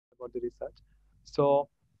about the research. So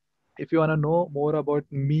if you want to know more about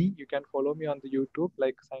me, you can follow me on the YouTube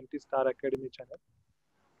like Scientist Star Academy channel.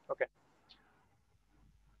 Okay.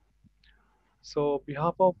 So,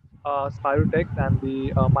 behalf of Spirotech and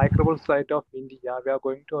the Microbial Society of India, we are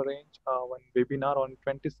going to arrange one webinar on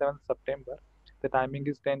 27th September. The timing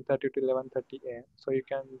is 10:30 to 11:30 a.m. So you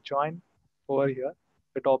can join over here.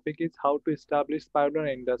 The topic is how to establish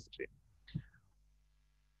spirulina industry,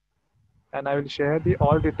 and I will share the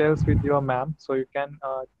all details with your ma'am, so you can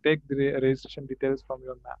take the registration details from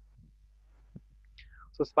your ma'am.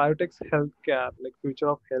 So Spirotech's healthcare, like future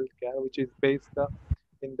of healthcare, which is based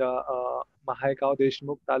in the Mahaigao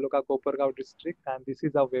Deshmukh Taluka Kopargaon district, and this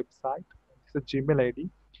is our website. This is a Gmail ID,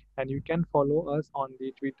 and you can follow us on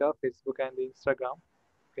the Twitter, Facebook, and the Instagram.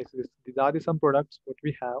 Okay, so these are the some products what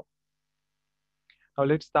we have. Now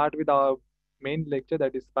let's start with our main lecture,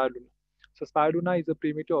 that is Spirulina. So Spirulina is a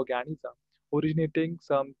primitive organism originating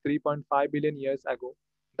some 3.5 billion years ago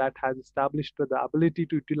that has established the ability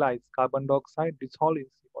to utilize carbon dioxide dissolved in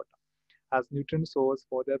seawater as nutrient source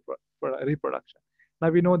for their reproduction. Now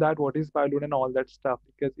we know that what is Spirulina and all that stuff,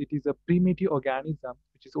 because it is a primitive organism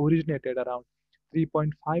which is originated around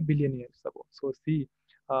 3.5 billion years ago. So see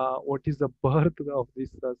what is the birth of this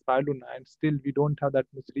Spirulina, and still we don't have that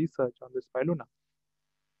much research on the Spirulina.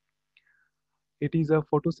 It is a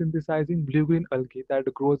photosynthesizing blue-green algae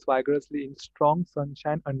that grows vigorously in strong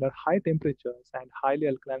sunshine under high temperatures and highly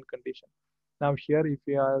alkaline conditions. Now here, if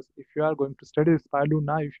you are going to study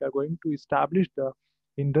spirulina, if you are going to establish the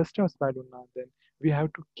industry of spirulina, then we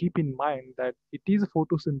have to keep in mind that it is a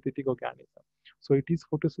photosynthetic organism. So it is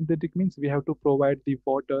photosynthetic means we have to provide the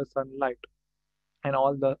water, sunlight, and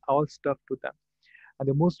all stuff to them. And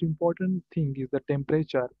the most important thing is the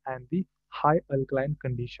temperature and the high alkaline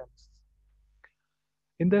conditions.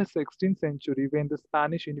 In the 16th century, when the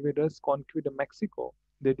Spanish invaders conquered Mexico,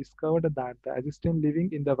 they discovered that the Aztecs living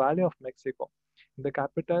in the Valley of Mexico, in the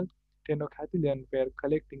capital Tenochtitlan, were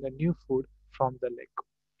collecting a new food from the lake.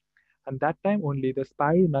 And that time only the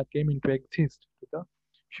spirulina came into existence to the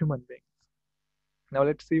human beings. Now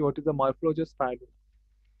let's see what is the morphology of spirulina.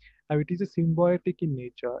 Now it is a symbiotic in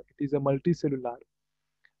nature. It is a multicellular.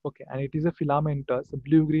 Okay, and it is a filamentous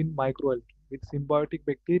blue-green microalgae with symbiotic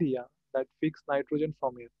bacteria that fix nitrogen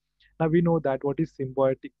from air. Now we know that what is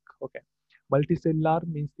symbiotic. Okay, multicellular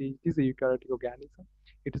means it is a eukaryotic organism.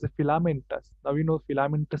 It is a filamentous. Now we know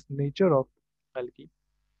filamentous nature of algae.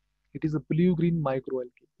 It is a blue-green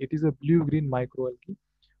microalgae. It is a blue-green microalgae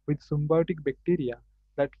with symbiotic bacteria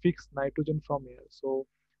that fix nitrogen from air. So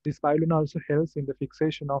this spirulina also helps in the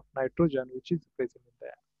fixation of nitrogen which is present in the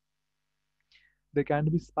air. They can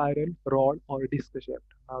be spiral, rod, or disc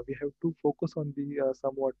shaped. We have to focus on the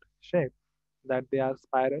somewhat shape, that they are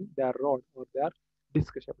spiral, they are rod, or they are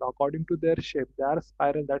disc shaped. According to their shape, they are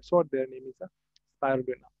spiral. That's what their name is, a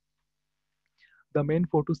spirulina. The main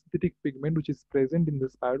photosynthetic pigment which is present in the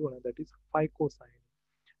spirulina, that is phycocyanin.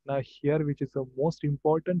 Now here, which is the most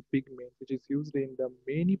important pigment which is used in the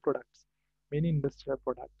many products, many industrial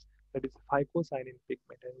products, that is phycocyanin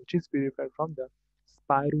pigment, and which is purified from the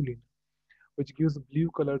spirulina, which gives blue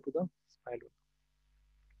color to the spirulina.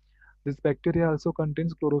 This bacteria also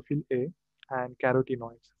contains chlorophyll A and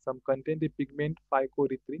carotenoids. Some contain the pigment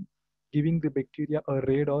phycoerythrin, giving the bacteria a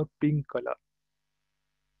red or pink color.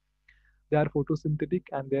 They are photosynthetic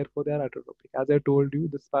and therefore they are heterotropic. As I told you,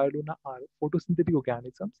 the spirulina are photosynthetic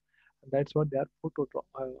organisms, and that's what they are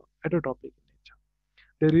heterotropic in nature.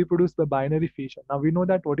 They reproduce by binary fission. Now we know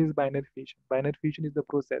that what is binary fission. Binary fission is the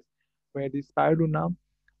process where the spirulina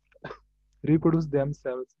reproduce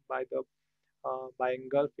themselves by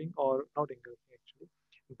engulfing, or not engulfing actually,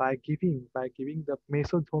 by giving the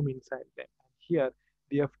mesosome inside them. And here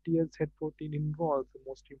the FTL Z protein involves the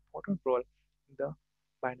most important role in the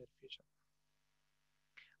binary fission.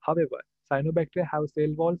 However, cyanobacteria have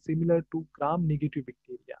cell wall similar to gram-negative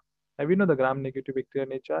bacteria. Now we know the gram-negative bacteria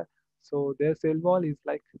nature, so their cell wall is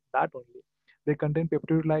like that only. They contain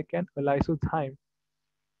peptidoglycan, a lysozyme,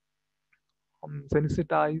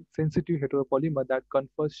 sensitive heteropolymer that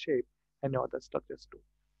confers shape and other structures too.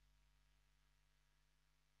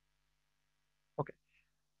 Okay.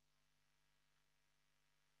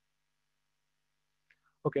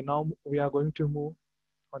 Okay, now we are going to move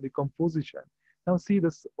on the composition. Now see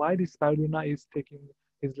this, why this spirulina is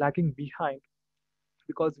lacking behind,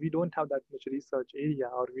 because we don't have that much research area,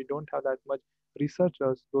 or we don't have that much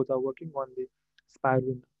researchers those are working on the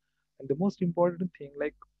spirulina. And the most important thing,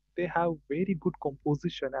 like, they have very good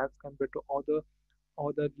composition as compared to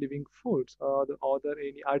other living foods, or the other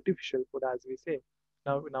any artificial food, as we say.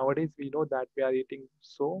 Now nowadays we know that we are eating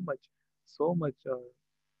so much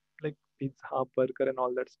like pizza, burger, and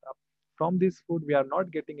all that stuff. From this food, we are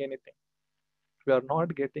not getting anything. We are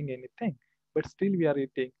not getting anything, but still we are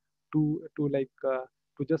eating to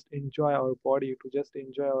to just enjoy our body, to just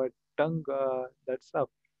enjoy our tongue, that stuff.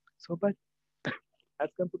 So, but as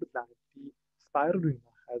compared to that, the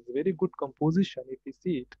spirulina has very good composition if we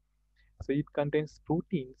see it. So it contains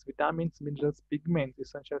proteins, vitamins, minerals, pigments,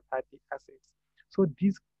 essential fatty acids. So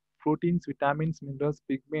these proteins, vitamins, minerals,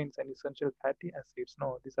 pigments, and essential fatty acids,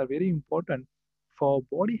 no, these are very important for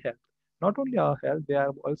body health. Not only our health, they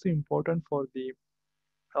are also important for the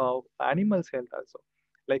animals' health also,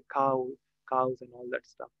 like cows and all that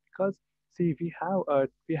stuff. Because see,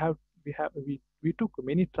 we took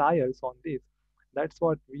many trials on this. That's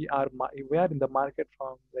what we are in the market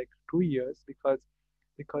from like 2 years, because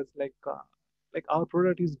like our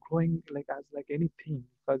product is growing like as like anything,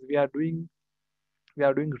 because we are doing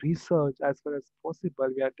research as far as possible.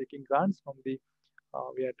 We are taking grants from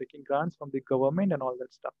the government and all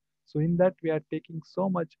that stuff. So in that we are taking so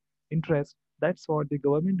much interest. That's what the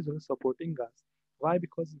government is also supporting us. Why?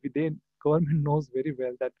 Because government knows very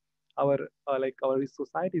well that our our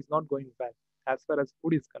society is not going well as far as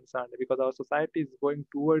food is concerned, because our society is going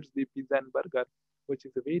towards the pizza and burger, which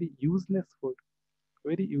is a very useless food,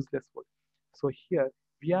 very useless food. So here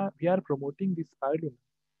we are promoting this spirulina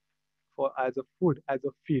for as a food, as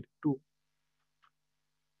a feed too.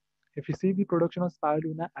 If you see the production of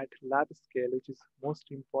spirulina at lab scale, which is most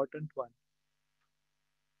important one.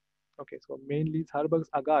 Okay, so mainly Starbucks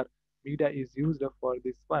agar media is used for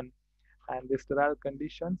this one, and the sterile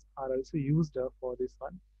conditions are also used for this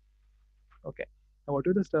one. Okay, now what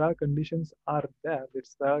are the sterile conditions are there? The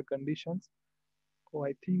sterile conditions. Oh,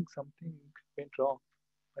 I think something went wrong.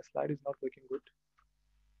 My slide is not working good.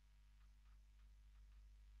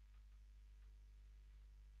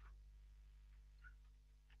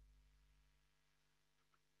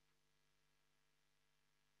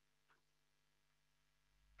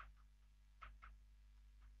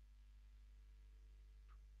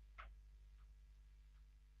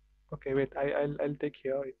 Okay, wait. I'll take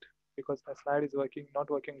here it, because my slide is not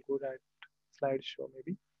working good at slideshow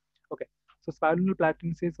maybe. Okay, so spirulina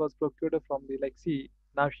platensis was procured from the like. See,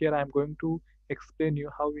 now here I am going to explain you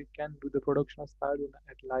how we can do the production of spirulina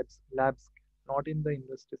at lab scale, not in the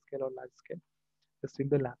industry scale or lab scale, just in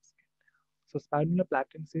the lab scale. So spirulina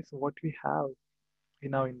platensis, what we have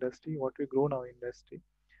in our industry, what we grow in our industry.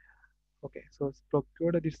 Okay, so it's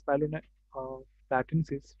procured this spirulina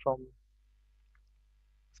platensis from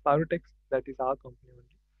Spirotex, that is our company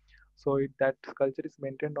only. So that culture is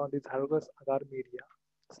maintained on this Harvest agar media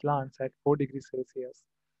slants at 4 degrees Celsius.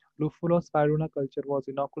 Lupulus spirulina culture was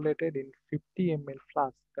inoculated in 50 ml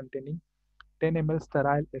flask containing 10 ml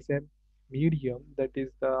sterile SM medium, that is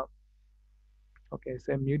the okay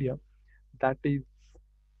SM medium, that is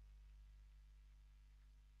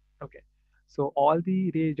okay. So all the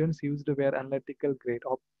reagents used were analytical grade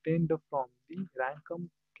obtained from the Rankam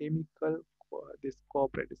chemical this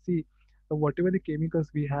cooperative. See, whatever the chemicals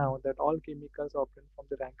we have, that all chemicals are obtained from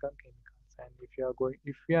the Rankam chemicals. And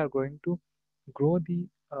if we are going to grow the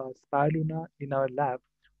spirulina in our lab,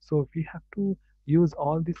 so we have to use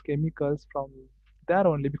all these chemicals from there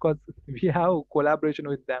only, because we have collaboration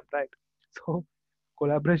with them, right? So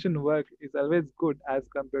collaboration work is always good as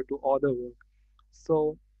compared to other work.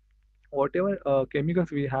 So whatever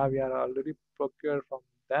chemicals we have, we are already procured from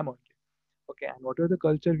them only. Okay, and whatever the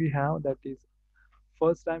culture we have, that is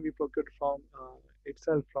first time we procured from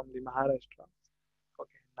itself from the Maharashtra.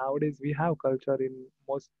 Okay, nowadays we have culture in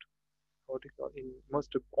most what you call in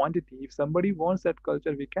most quantity. If somebody wants that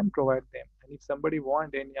culture, we can provide them, and if somebody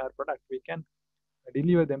want any our product, we can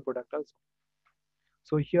deliver them product also.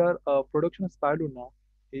 So here, production of spirulina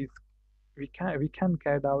is we can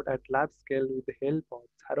carry out at lab scale with the help of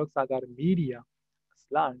Xerox agar media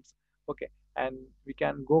slants. Okay, and we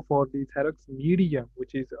can go for the Xerox medium,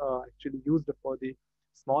 which is actually used for the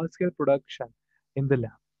small scale production in the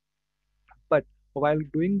lab. But while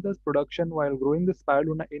doing this production, while growing the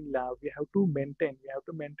spirulina in lab, we have to maintain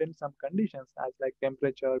some conditions as like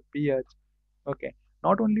temperature, pH. Okay,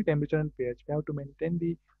 not only temperature and pH, we have to maintain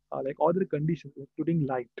the like other conditions, including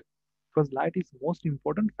light, because light is most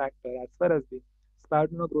important factor as far as the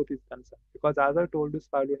spirulina growth is concerned. Because as I told you,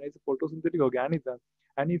 spirulina is a photosynthetic organism,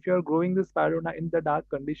 and if you are growing the spirulina in the dark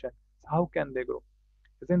condition, how can they grow?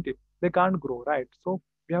 Isn't it? They can't grow, right? So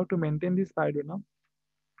we have to maintain the spirulina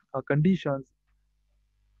conditions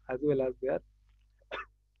as well as their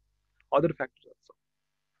other factors also.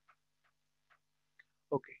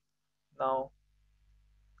 Okay, now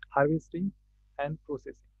harvesting and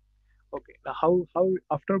processing. Okay, now how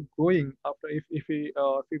after growing, after if we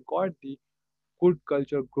got the good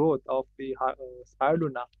culture growth of the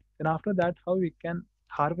spirulina. Then after that, how we can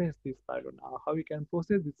harvest this spirulina, how we can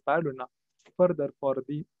process this spirulina further for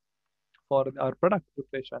our product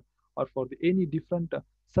preparation or for the any different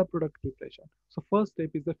sub-product preparation. So first step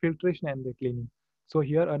is the filtration and the cleaning. So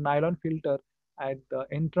here a nylon filter at the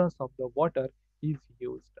entrance of the water is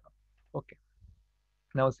used. Okay.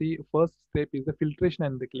 Now see, first step is the filtration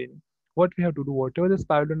and the cleaning. What we have to do, whatever the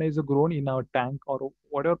spirulina is grown in our tank or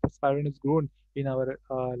whatever the spirulina is grown in our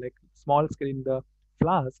like small scale in the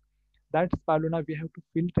flask, that spirulina we have to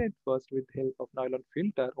filter it first with help of nylon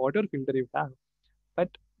filter, water filter you have. But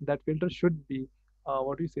that filter should be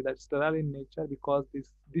what we say that sterile in nature because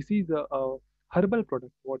this is a herbal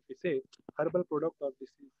product. What we say herbal product or this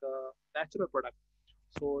is a natural product.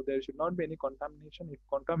 So there should not be any contamination. If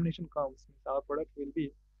contamination comes, means our product will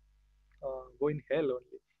be go in hell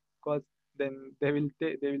only because then they will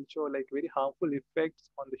show like very harmful effects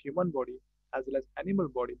on the human body as well as animal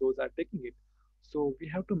body. Those are taking it. So we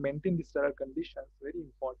have to maintain the sterile conditions. Very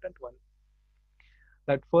important one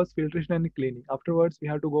that first filtration and cleaning. Afterwards, we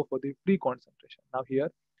have to go for the pre-concentration. Now here,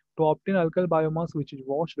 to obtain algal biomass which is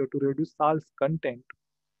washed to reduce salt's content.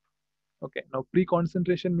 Okay, now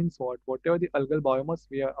pre-concentration means what? Whatever the algal biomass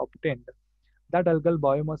we have obtained, that algal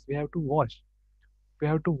biomass we have to wash. We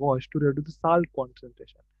have to wash to reduce the salt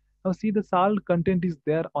concentration. Now see the salt content is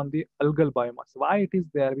there on the algal biomass. Why it is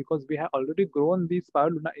there? Because we have already grown the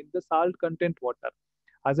spirulina in the salt content water.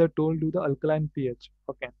 As I told you, the alkaline pH.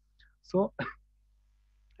 Okay, so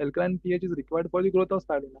alkaline pH is required for the growth of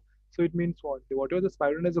spirulina. So it means what? Whatever the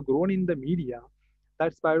spirulina is grown in the media,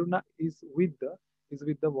 that spirulina is with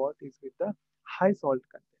the what? Is with the high salt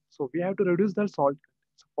content. So we have to reduce the salt content.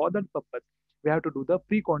 So for that purpose, we have to do the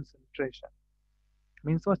pre-concentration.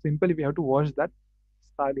 Means what? Simply we have to wash that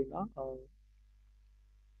spirulina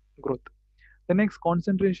growth. The next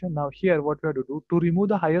concentration now here what we have to do to remove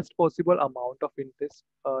the highest possible amount of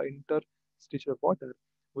interstitial water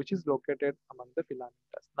which is located among the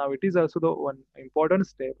filamentous. Now it is also the one important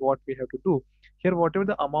step what we have to do. Here whatever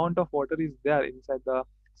the amount of water is there inside the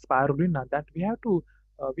spirulina that we have to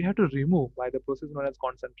remove by the process known as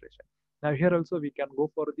concentration. Now here also we can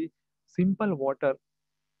go for the simple water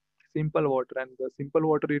simple water and the simple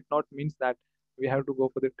water it not means that we have to go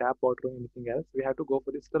for the tap water or anything else. We have to go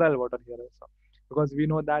for the sterile water here also because we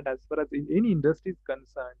know that as far as in any industry is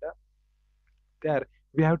concerned there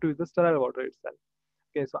we have to use the sterile water itself.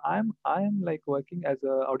 Okay, so I am like working as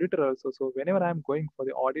a auditor also. So whenever I'm going for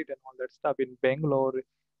the audit and all that stuff in Bangalore,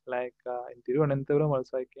 like in Thiruvananthapuram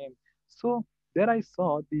also I came. So there I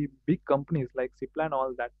saw the big companies like Cipla and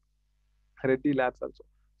all that, Reddy Labs also.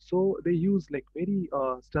 So they use like very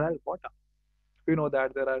sterile water. We know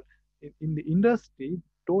that there are in the industry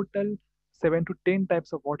total 7 to 10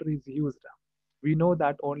 types of water is used. We know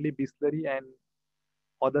that only Bisleri and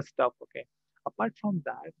other stuff. Okay. Apart from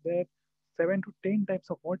that, there 7 to 10 types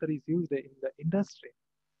of water is used in the industry.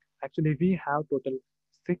 Actually, we have total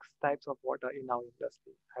 6 types of water in our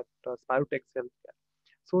industry at Spirotech Healthcare.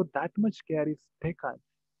 So that much care is taken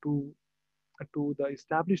to to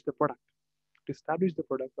establish the product, to establish the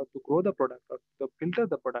product, or to grow the product, or to filter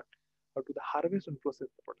the product, or to the harvest and process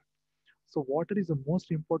the product. So water is the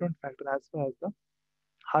most important factor as far as the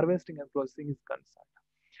harvesting and processing is concerned.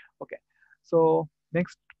 Okay. So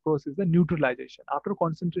next process is the neutralization. After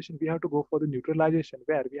concentration, we have to go for the neutralization,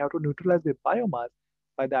 where we have to neutralize the biomass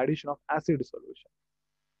by the addition of acid solution.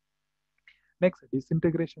 Next,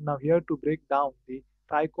 disintegration. Now here to break down the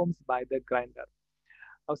trichomes by the grinder.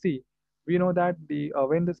 Now see, we know that the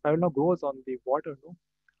when the spirulina grows on the water, no,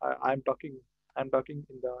 I'm talking in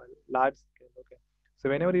the large scale. Okay, so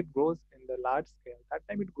whenever it grows in the large scale, that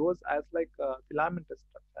time it grows as like a filamentous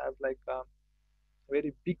structure, as like a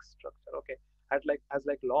very big structure. Okay, at like as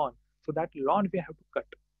like lawn. So that lawn we have to cut.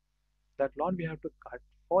 That lawn we have to cut.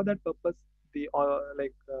 For that purpose, the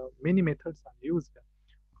many methods are used.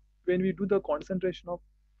 When we do the concentration of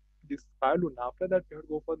this spirulina, after that we have to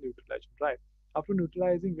go for neutralization, right? After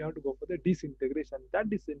neutralizing, we have to go for the disintegration. That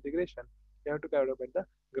disintegration we have to carry out at the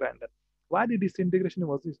grinder. Why the disintegration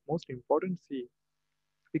was is most important? See,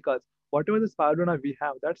 because whatever the spirulina we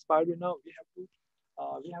have, that spirulina we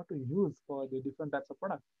have to use for the different types of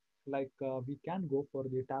products. Like we can go for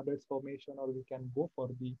the tablets formation, or we can go for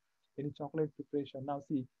the any chocolate preparation. Now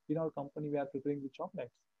see, in our company we are preparing the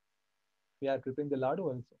chocolates, we are preparing the laddu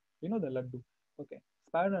also. You know the laddu. Okay.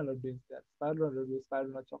 Spirulina laddu is there. Spirulina laddu,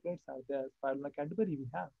 spirulina chocolates are there. Spirulina Cadbury we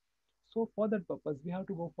have. So for that purpose, we have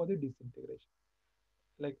to go for the disintegration.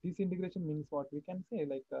 Like disintegration means what we can say,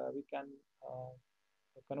 like we can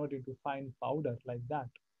convert it to fine powder like that.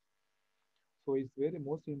 So it's very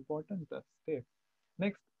most important step.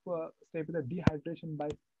 Next, step is the dehydration by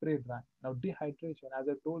spray drying. Now dehydration, as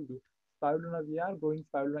I told you, spirulina, we are growing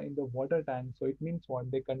spirulina in the water tank, so it means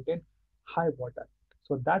what? They contain high water.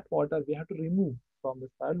 So that water we have to remove from the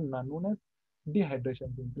spirulina, known as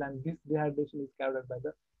dehydration simple, and this dehydration is carried out by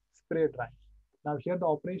the spray drying. Now here the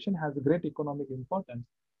operation has great economic importance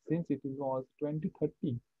since it involves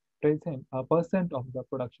 20-30% of the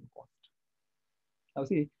production cost. Now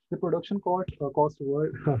see, the production cost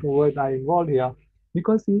word, word I involved here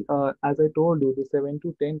because see, as I told you, the 7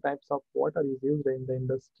 to 10 types of water is used in the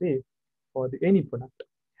industry for the any product.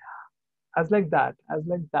 As like that,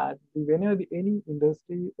 whenever any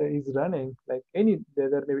industry is running, like there may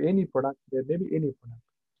be any product, there may be any product.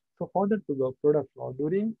 So for that product flow,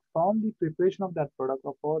 during from the preparation of that product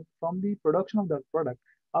or from the production of that product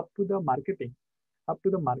up to the marketing,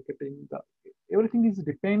 everything is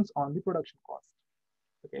depends on the production cost.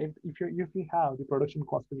 Okay, if you have the production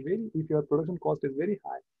cost is very if your production cost is very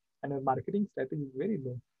high and your marketing strategy is very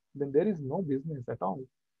low, then there is no business at all.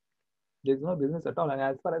 There is no business at all. And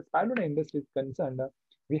as far as spirulina industry is concerned,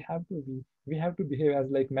 we have to behave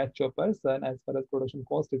as like mature person as far as production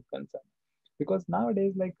cost is concerned. Because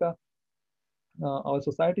nowadays, our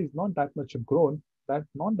society is not that much grown,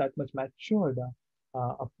 not that much matured,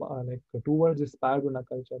 like towards the spirulina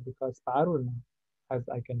culture because spirulina, as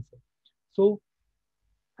I can say. So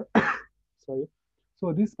sorry.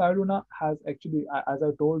 So this spirulina has actually, as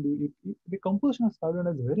I told you, the composition of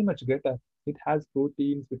spirulina is very much greater. It has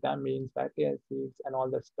proteins, vitamins, fatty acids, and all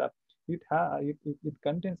that stuff. It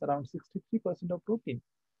contains around 63% of protein,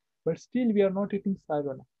 but still we are not eating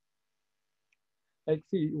spirulina. Like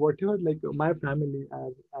see, whatever like my family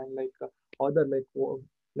and like other like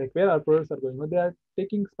where our products are going, they are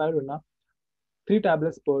taking spirulina 3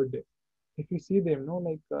 tablets per day. If you see them, no,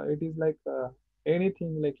 it is like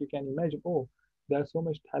anything like you can imagine. Oh, they are so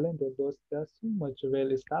much talented. Those they are so much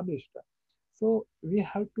well established. So we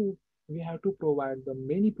have to provide the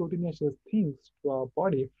many proteinaceous things to our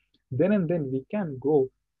body. Then and then we can grow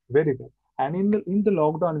very well. And in the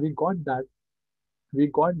lockdown, we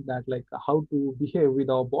got that like how to behave with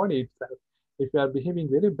our body itself. If we are behaving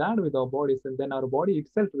very bad with our bodies, and then our body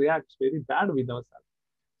itself reacts very bad with ourselves.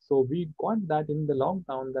 So we got that in the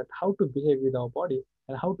lockdown that how to behave with our body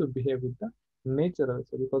and how to behave with the nature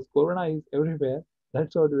also because corona is everywhere.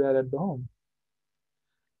 That's what we are at the home.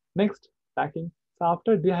 Next, packing. So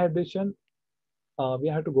after dehydration, we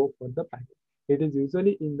have to go for the packing. It is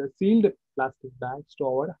usually in the sealed plastic bags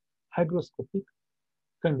stored hygroscopic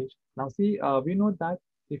condition. Now see, we know that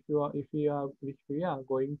if we are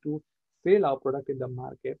going to sell our product in the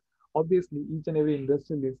market, obviously each and every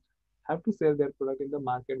industrialist have to sell their product in the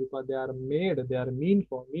market because they are mean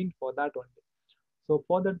for that only. So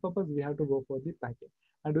for that purpose, we have to go for the packing.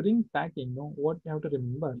 And during packing, what we have to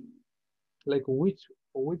remember, like which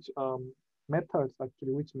methods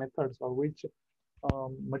or which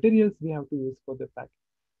materials we have to use for the packing.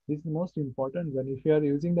 This is most important when if you are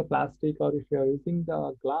using the plastic or if you are using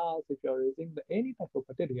the glass, if you are using the any type of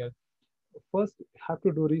material, first have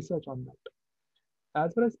to do research on that.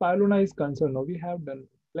 As far as spirulina is concerned, we have done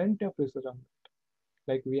plenty of research on that.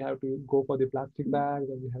 Like we have to go for the plastic bags,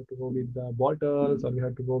 or we have to go with the bottles, or we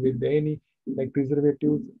have to go with any like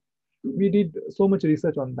preservatives. We did so much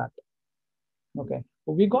research on that. Okay.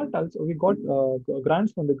 We got grants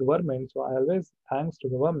from the government. So I always thanks to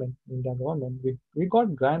government, Indian government. We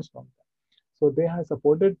got grants from them. So they have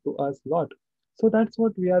supported to us a lot. So that's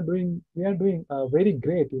what we are doing. We are doing very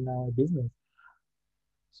great in our business.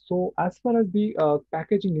 So as far as the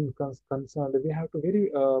packaging is concerned, we have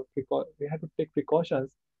to take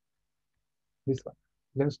precautions. This one.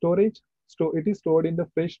 Then storage. It is stored in the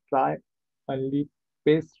fresh, dry, only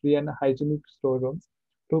pastry and hygienic storerooms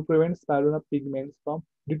to prevent spirulina pigments from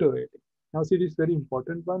deteriorating. Now, see, this very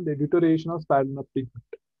important one, the deterioration of spirulina pigment,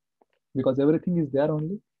 because everything is there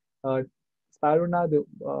only. Uh, Spirulina,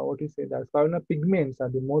 what you say that spirulina pigments are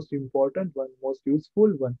the most important one, most useful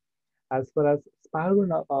one as far as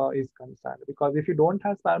spirulina is concerned. Because if you don't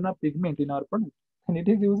have spirulina pigment in our product, then it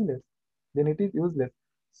is useless. Then it is useless.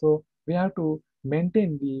 So we have to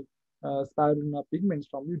maintain the spirulina pigments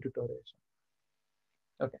from the deterioration.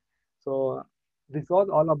 Okay. So this was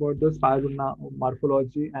all about the spirulina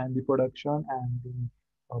morphology and the production and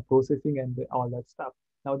the processing and all that stuff.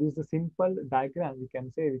 Now this is a simple diagram. We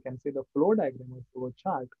can say the flow diagram or flow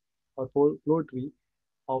chart or flow tree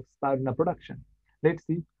of spirulina production. Let's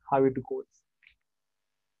see how it goes.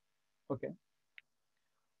 Okay.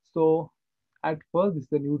 So at first this is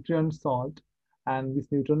the nutrient salt, and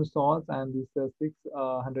this nutrient salts and this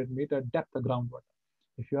 600-meter depth groundwater.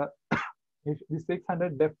 If you are if this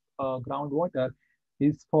 600 depth groundwater,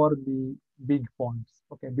 is for the big ponds.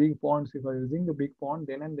 Okay, big ponds. If you're using the big pond,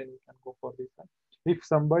 then and then you can go for this one. If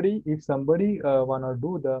somebody wanna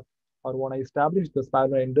do the or wanna establish the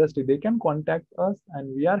spirulina industry, they can contact us,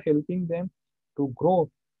 and we are helping them to grow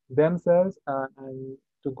themselves and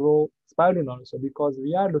to grow spirulina also, because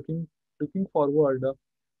we are looking forward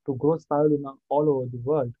to grow spirulina all over the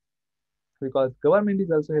world, because government is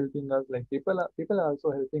also helping us, like people are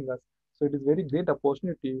also helping us. So it is very great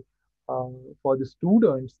opportunity for the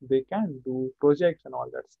students. They can do projects and all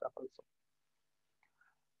that stuff also.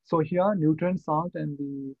 So here nutrient salt and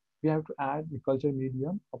the we have to add the culture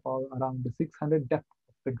medium about around the 600 depth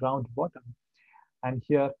of the groundwater, and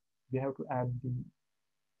here we have to add the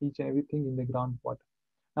each and everything in the groundwater.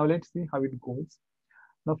 Now let's see how it goes.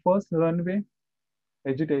 The first runway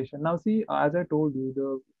vegetation. Now see, as I told you,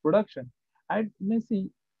 the production. And may see,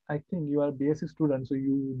 I think you are a BSc student, so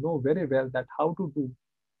you know very well that how to do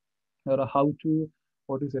or how to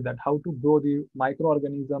what is it that how to grow the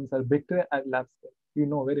microorganisms or bacteria at lab scale. You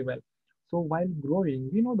know very well. So while growing,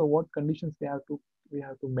 we know the what conditions we have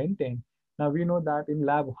to maintain. Now we know that in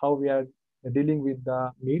lab how we are dealing with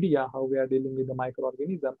the media, how we are dealing with the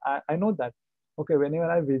microorganism. I know that. Okay, whenever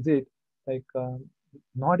I visit, like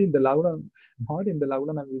not in the lockdown, not in the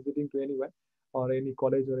lockdown, I'm visiting to anyone or any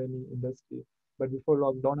college or any industry. But before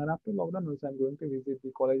lockdown and after lockdown, also I'm going to visit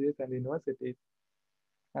the colleges and universities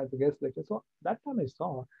as a guest lecturer. So that time I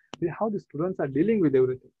saw how the students are dealing with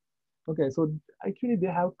everything. Okay, so actually they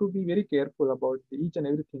have to be very careful about each and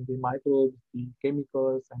everything, the microbes, the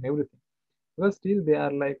chemicals, and everything. Because still they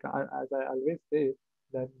are like, as I always say,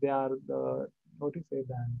 that they are the what to say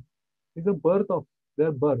that is the birth of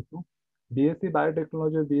their birth. No? BSc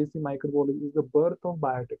biotechnology or BSc microbiology is the birth of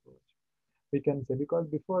biotechnology, we can say, because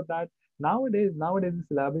before that, nowadays the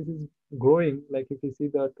syllabus is growing. Like if you see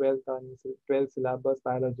the 12th and 12th syllabus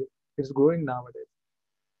biology, it's growing nowadays.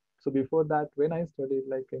 So before that, when I studied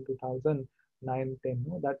like in 2009, 10,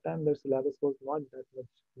 no, that time the syllabus was not that much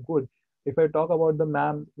good. If I talk about the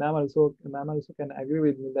ma'am also can agree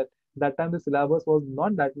with me that that time the syllabus was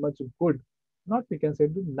not that much good. Not we can say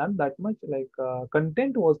not that much like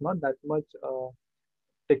content was not that much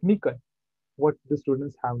technical what the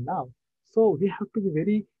students have now. So we have to be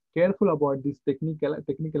very careful about this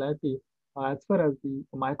technicality as far as the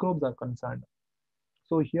microbes are concerned.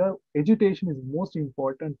 So here agitation is most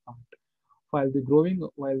important part while growing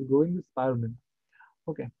the spirulina.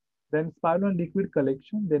 Okay. Then spirulina liquid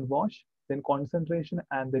collection, then wash, then concentration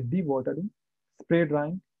and the dewatering, spray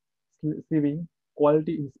drying, sieving,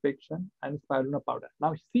 quality inspection, and spirulina powder.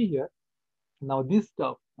 Now see here, now this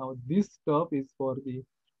stuff is for the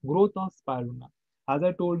growth of spirulina. As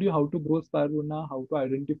I told you how to grow spirulina, how to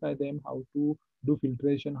identify them, how to do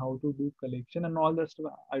filtration, how to do collection, and all that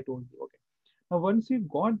stuff I told you. Okay. Now once you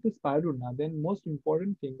got the spirulina, then most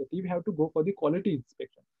important thing that you have to go for the quality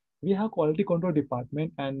inspection. We have quality control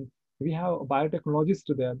department and we have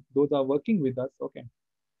biotechnologists there. Those are working with us. Okay.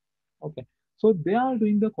 Okay. So they are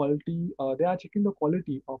doing the quality, they are checking the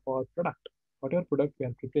quality of our product. Whatever product we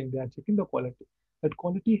are preparing, they are checking the quality. That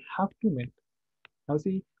quality have to meet. Now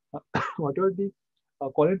see, whatever the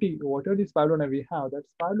whatever the spirulina we have, that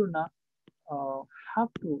spirulina have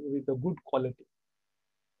to with a good quality.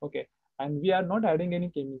 Okay. And we are not adding any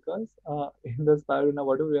chemicals in the spirulina,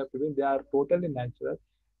 whatever we are preparing, they are totally natural.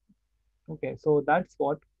 Okay. So that's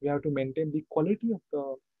what we have to maintain the quality of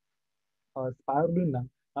the spirulina.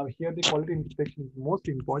 Now here the quality inspection is most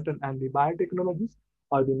important, and the biotechnologist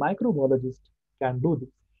or the microbiologist can do this.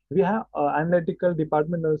 We have analytical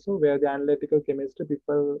department also where the analytical chemistry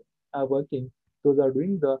people are working. Those are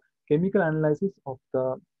doing the chemical analysis of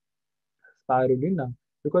the spirulina.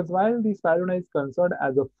 Because while the spirulina is concerned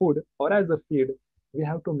as a food or as a feed, we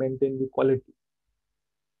have to maintain the quality.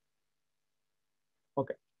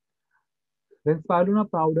 Okay. Then spirulina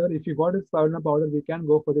powder, if you got a spirulina powder, we can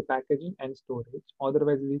go for the packaging and storage.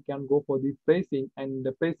 Otherwise, we can go for the pressing. And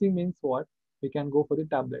the pressing means what? We can go for the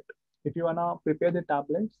tablet. If you wanna prepare the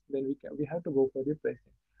tablets, then we have to go for the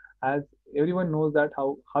pressing. As everyone knows that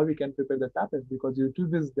how we can prepare the tablets, because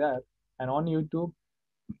YouTube is there, and on YouTube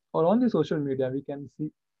or on the social media we can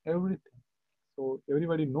see everything. So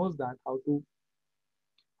everybody knows that how to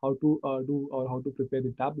do or how to prepare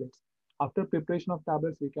the tablets. After preparation of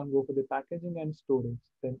tablets, we can go for the packaging and storage.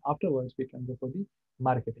 Then afterwards, we can go for the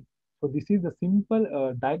marketing. So this is the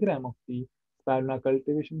simple diagram of the spirulina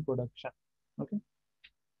cultivation production. Okay.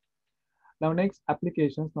 Now next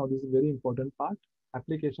applications. Now this is very important part.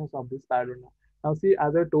 Applications of the spirulina. Now see,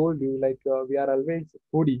 as I told you, like we are always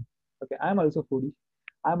foodie. Okay, I'm also foodie.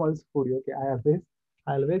 I'm also foodie. Okay,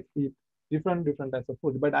 I always eat different types of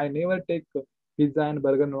food, but I never take pizza and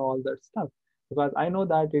burger and all that stuff. because I know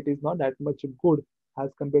that it is not that much good as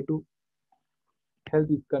compared to health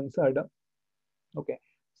is concerned. Okay,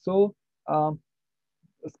 so um,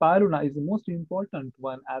 Spirulina is the most important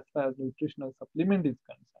one as far as nutritional supplement is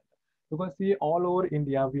concerned. Because see, all over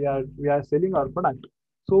India, we are selling our product.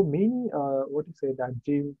 So many, what you say that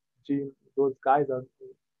those guys are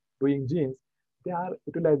doing gyms, they are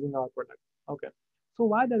utilizing our product. Okay. So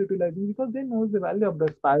why they're utilizing? Because they know the value of the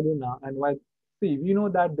spirulina and why. See, we know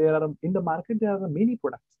that there are in the market there are many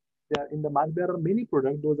products. There in the market there are many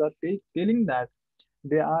products. Those are telling that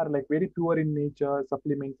they are like very pure in nature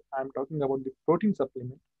supplements. I'm talking about the protein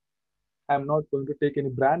supplement. I'm not going to take any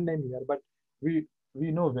brand name here, but we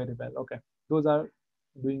know very well. Okay, those are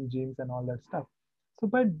doing gyms and all that stuff. So,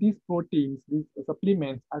 but these proteins, these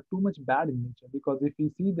supplements are too much bad in nature because if you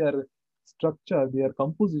see their structure, their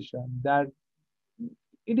composition, that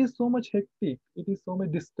it is so much hectic. It is so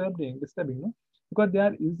much disturbing, no? Because they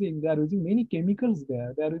are using many chemicals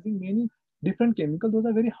there. They are using many different chemicals. Those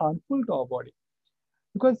are very harmful to our body.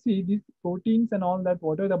 Because see, these proteins and all that,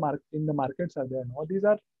 whatever in the markets are there, no, these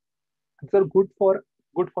are good for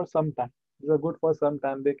some time. These are good for some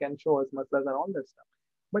time. They can show us muscles and all that stuff.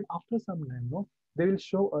 But after some time, no, they will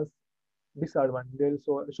show us disadvantage. They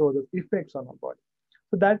will show us effects on our body.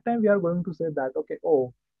 So that time we are going to say that okay,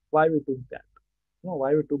 oh, why we took that? No,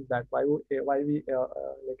 why we took that? Why we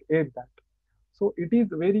like ate that? So it is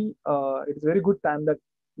very good time that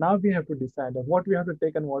now we have to decide what we have to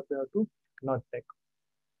take and what we have to not take.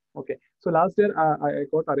 Okay, so last year I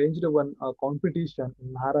got arranged one competition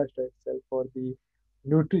in Maharashtra itself for the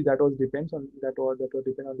that was depend on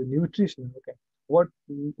the nutrition. Okay, what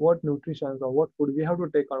what nutrition or what food we have to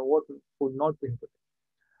take or what food not we have to take.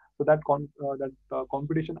 So that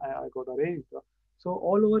competition I got arranged. So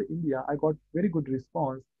all over India, I got very good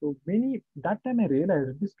response. So many that time I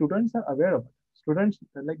realized the students are aware of it. Students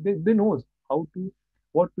like they knows how to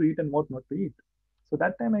what to eat and what not to eat. So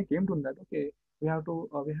that time I came to know that okay, we have to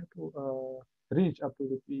reach up to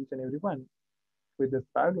the each and everyone with the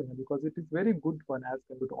spirulina because it is very good one as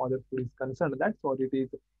compared to other food is concerned. That's what it is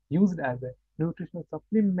used as a nutritional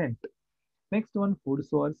supplement. Next one, food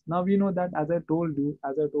source. Now we know that as I told you,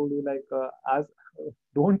 like as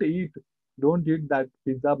don't eat, don't eat that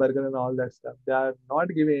pizza, burger, and all that stuff. They are not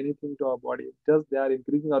giving anything to our body. Just they are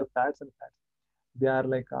increasing our fats and fats. They are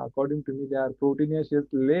like, according to me, they are proteinaceous,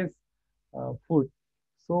 less food.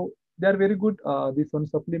 So they are very good. These one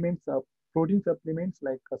supplements, protein supplements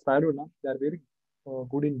like spirulina, they are very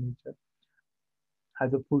good in nature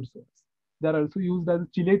as a food source. They are also used as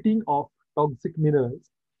chelating of toxic minerals.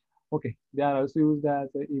 Okay, they are also used as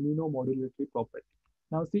an immunomodulatory property.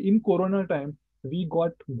 Now, see, in Corona time, we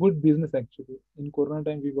got good business actually. In Corona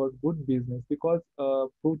time, we got good business because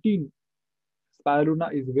protein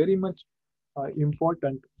spirulina is very much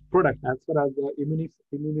important product as far as the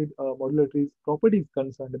immunomodulatory property is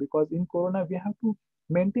concerned. Because in Corona, we have to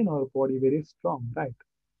maintain our body very strong, right?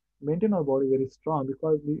 Maintain our body very strong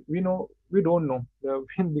because we don't know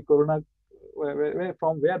when the corona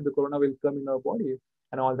from where the corona will come in our body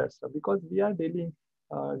and all that stuff because we are dealing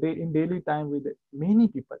in daily time with many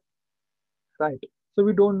people, right? So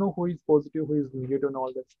we don't know who is positive, who is negative, and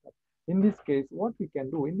all that stuff. In this case, what we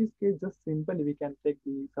can do in this case, just simply we can take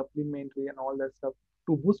the supplementary and all that stuff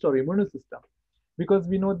to boost our immune system because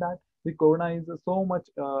we know that the corona is so much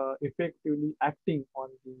effectively acting on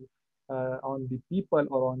the people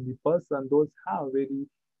or on the person those have very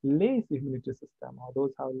less immunity system or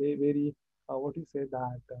those have very what you say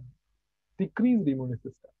that decreased immune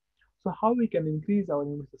system. So how we can increase our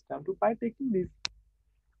immune system to by taking this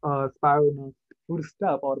food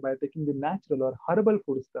stuff or by taking the natural or herbal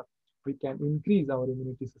food stuff, we can increase our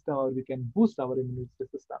immunity system or we can boost our immunity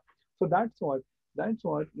system. So that's what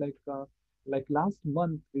like last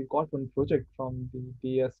month we got one project from the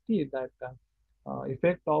DST that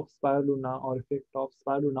effect of spirulina or effect of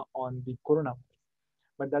spirulina on the coronavirus.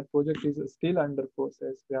 But that project is still under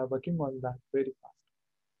process. We are working on that very fast.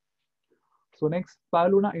 So next,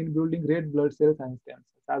 spirulina in building red blood cells and stem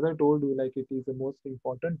cells. As I told you, like it is the most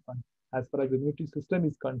important one as far as the immunity system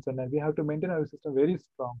is concerned, and we have to maintain our system very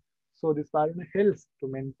strong. So this spirulina helps to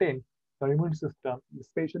maintain the immune system,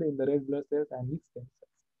 especially in the red blood cells and the stem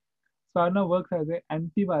cells. Spirulina works as an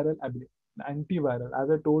antiviral ability. Antiviral, as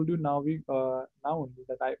I told you, now only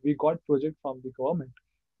that we got project from the government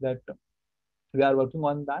that we are working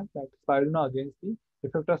on that spirulina against the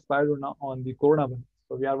effect of spirulina on the coronavirus.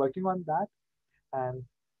 So we are working on that and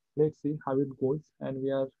let's see how it goes. And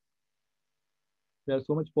we are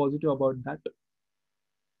so much positive about that.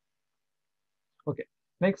 Okay.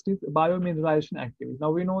 Next is biomineralization activities.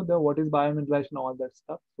 Now we know the what is biomineralization, all that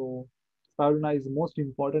stuff. So spirulina is most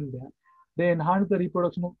important there. They enhance the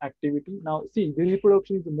reproduction of activity. Now, see, the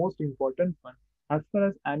reproduction is the most important one as far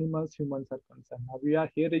as animals, humans are concerned. Now, we are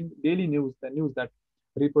hearing daily news, the news that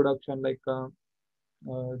reproduction, like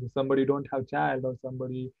somebody don't have child, or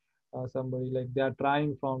somebody like they are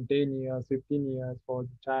trying from 10 years, 15 years for the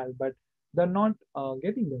child, but they're not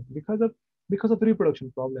getting them because of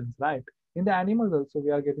reproduction problems, right? In the animals also,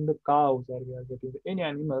 we are getting the cows, or we are getting any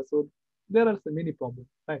animals, so there are so many problems,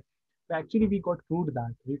 right? So actually we got proved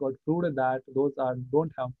that those are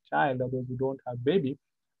don't have child, or those who don't have baby.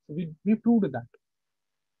 So we proved that.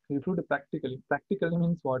 We proved it practically. Practically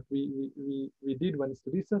means what? We did one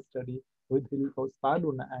research study with the help of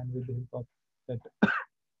Spirulina and with the help of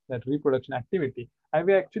that reproduction activity. And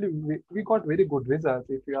we got very good results.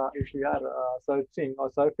 If you are searching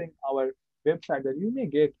or surfing our website, then you may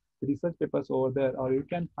get research papers over there, or you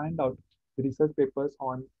can find out the research papers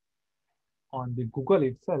on the Google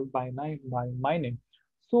itself by my name.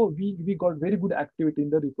 So we got very good activity in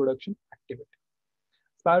the reproduction activity.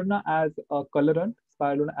 Spirulina as a colorant,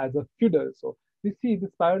 spirulina as a feeder. So we see the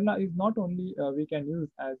spirulina is not only we can use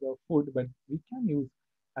as a food, but we can use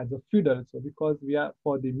as a feeder. So because we are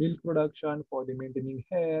for the milk production, for the maintaining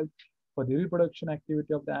health, for the reproduction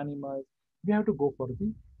activity of the animals, we have to go for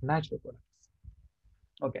the natural products.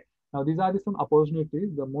 Okay. Now these are some opportunities.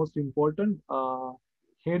 The most important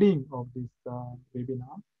heading of this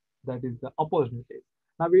webinar, that is the opportunities.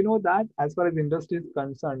 Now we know that as far as industry is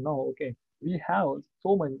concerned, now okay, we have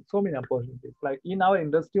so many opportunities. Like in our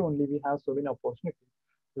industry only, we have so many opportunities.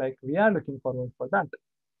 Like we are looking forward for that.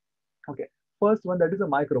 Okay. First one, that is a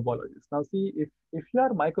microbiologist. Now see, if you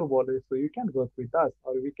are microbiologist, so you can work with us,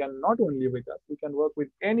 or we can not only with us, we can work with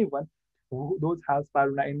anyone who those have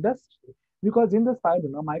spirulina industry. Because in the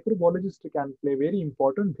spirulina, microbiologist can play very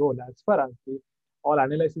important role as far as the all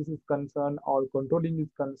analysis is concerned, all controlling is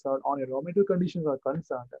concerned, all environmental conditions are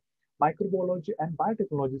concerned. Microbiology and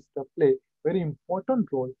biotechnologists play very important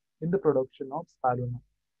role in the production of spirulina.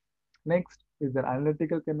 Next is an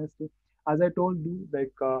analytical chemistry. As I told you,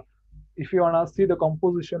 like if you wanna see the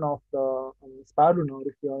composition of the spirulina, or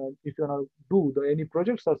if you wanna do any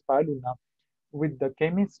projects of spirulina with the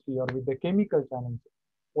chemistry or with the chemical challenge,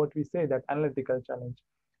 what we say that analytical challenge.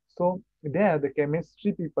 So there the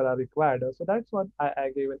chemistry people are required. So that's what I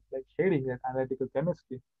gave it like heading that analytical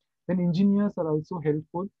chemistry. Then engineers are also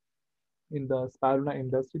helpful in the spirulina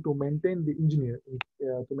industry to maintain the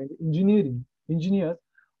to maintain engineers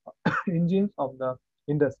engines of the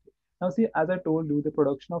industry. Now, see, as I told you, the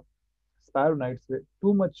production of spirulina is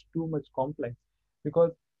too much complex,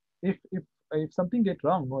 because if something get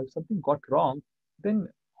wrong, or if something got wrong, then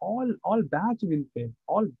all batch will fail.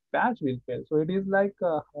 All batch will fail. So it is like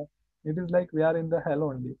we are in the hell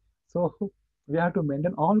only. So we have to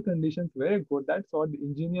maintain all conditions very good. That's what the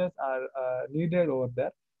engineers are needed over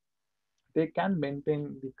there. They can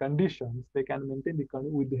maintain the conditions, they can maintain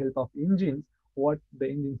with the help of engines, what the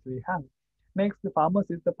engines we have. Next, the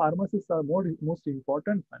pharmacists are most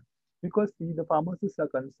important one, because see, the pharmacists are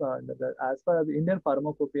concerned that as far as the Indian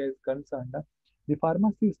pharmacopoeia is concerned, the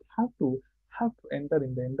pharmacists have to enter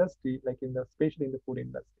in the industry, like especially in the food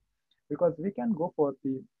industry, because we can go for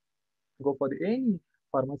the any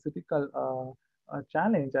pharmaceutical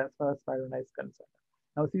challenge as far as Spirulina is concerned.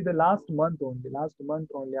 Now, see, the last month only,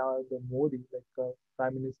 the Modi, like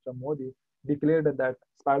Prime Minister Modi, declared that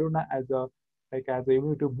Spirulina as a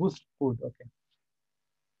unit to boost food. Okay,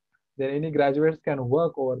 then any graduates can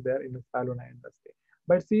work over there in the Spirulina industry.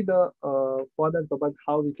 But see the further about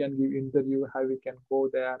how we can give interview, how we can go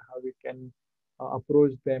there, how we can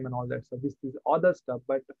approach them and all that. So this is other stuff.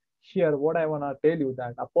 But here, what I wanna tell you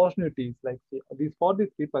that opportunities like these for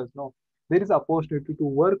these people, no, there is opportunity to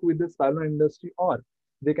work with the spirulina industry, or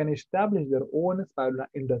they can establish their own spirulina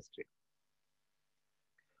industry.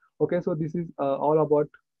 Okay, so this is all about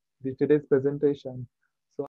the today's presentation.